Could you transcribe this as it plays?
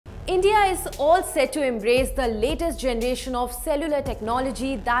India is all set to embrace the latest generation of cellular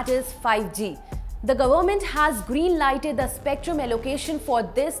technology, that is 5G. The government has green-lighted the spectrum allocation for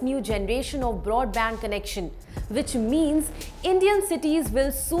this new generation of broadband connection, which means Indian cities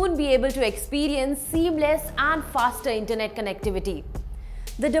will soon be able to experience seamless and faster internet connectivity.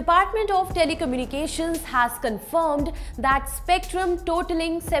 The Department of Telecommunications has confirmed that spectrum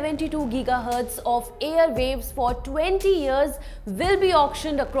totaling 72 GHz of airwaves for 20 years will be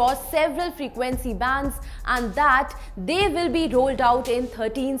auctioned across several frequency bands and that they will be rolled out in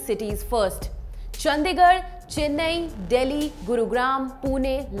 13 cities first. Chandigarh, Chennai, Delhi, Gurugram,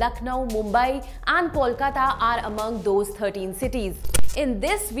 Pune, Lucknow, Mumbai and Kolkata are among those 13 cities. In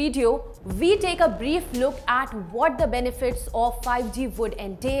this video, we take a brief look at what the benefits of 5G would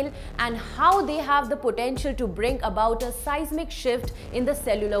entail and how they have the potential to bring about a seismic shift in the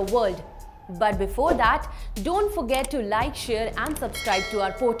cellular world. But before that, don't forget to like, share and subscribe to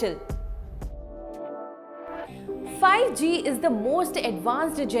our portal. 5G is the most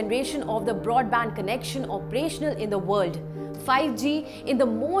advanced generation of the broadband connection operational in the world. 5G, in the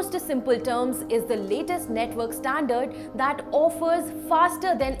most simple terms, is the latest network standard that offers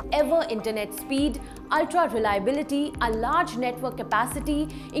faster than ever internet speed, ultra reliability, a large network capacity,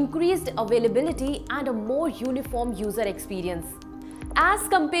 increased availability, and a more uniform user experience. As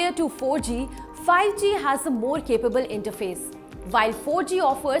compared to 4G, 5G has a more capable interface. While 4G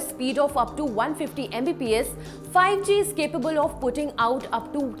offers speed of up to 150 Mbps, 5G is capable of putting out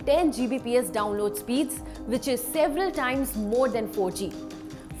up to 10 Gbps download speeds, which is several times more than 4G.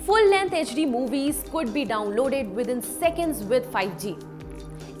 Full-length HD movies could be downloaded within seconds with 5G.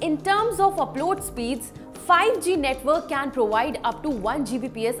 In terms of upload speeds, 5G network can provide up to 1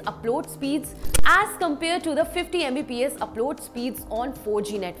 Gbps upload speeds as compared to the 50 Mbps upload speeds on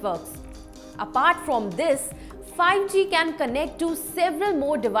 4G networks. Apart from this, 5G can connect to several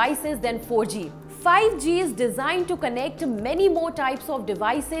more devices than 4G. 5G is designed to connect many more types of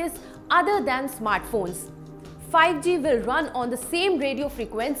devices other than smartphones. 5G will run on the same radio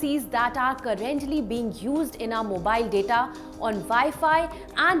frequencies that are currently being used in our mobile data, on Wi-Fi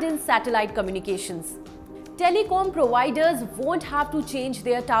and in satellite communications. Telecom providers won't have to change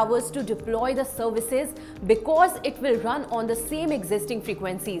their towers to deploy the services because it will run on the same existing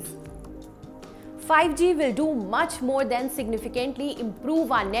frequencies. 5G will do much more than significantly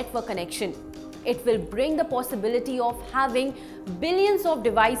improve our network connection. It will bring the possibility of having billions of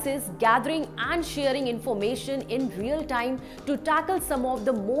devices gathering and sharing information in real time to tackle some of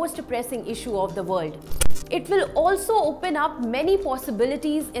the most pressing issues of the world. It will also open up many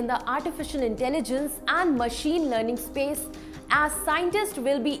possibilities in the artificial intelligence and machine learning space, as scientists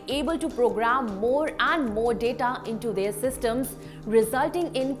will be able to program more and more data into their systems,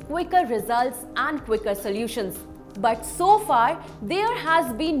 resulting in quicker results and quicker solutions. But so far, there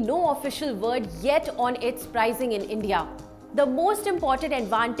has been no official word yet on its pricing in India. The most important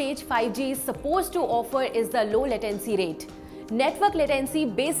advantage 5G is supposed to offer is the low latency rate. Network latency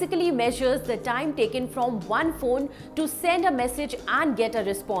basically measures the time taken from one phone to send a message and get a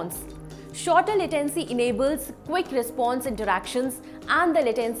response. Shorter latency enables quick response interactions, and the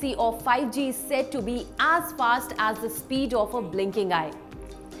latency of 5G is said to be as fast as the speed of a blinking eye.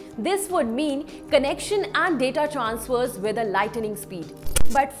 This would mean connection and data transfers with a lightning speed.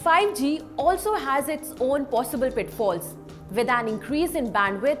 But 5G also has its own possible pitfalls. With an increase in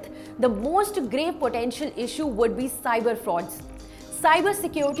bandwidth, the most grave potential issue would be cyber frauds.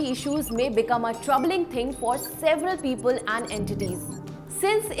 Cybersecurity issues may become a troubling thing for several people and entities.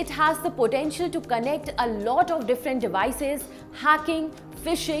 Since it has the potential to connect a lot of different devices, hacking,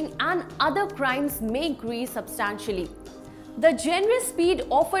 phishing and other crimes may increase substantially. The generous speed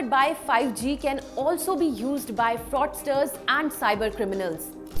offered by 5G can also be used by fraudsters and cyber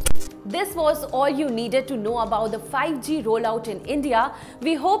criminals. This was all you needed to know about the 5G rollout in India.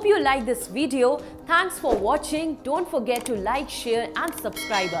 We hope you liked this video. Thanks for watching. Don't forget to like, share and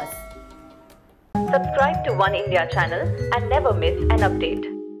subscribe us. Subscribe to Oneindia channel and never miss an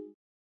update.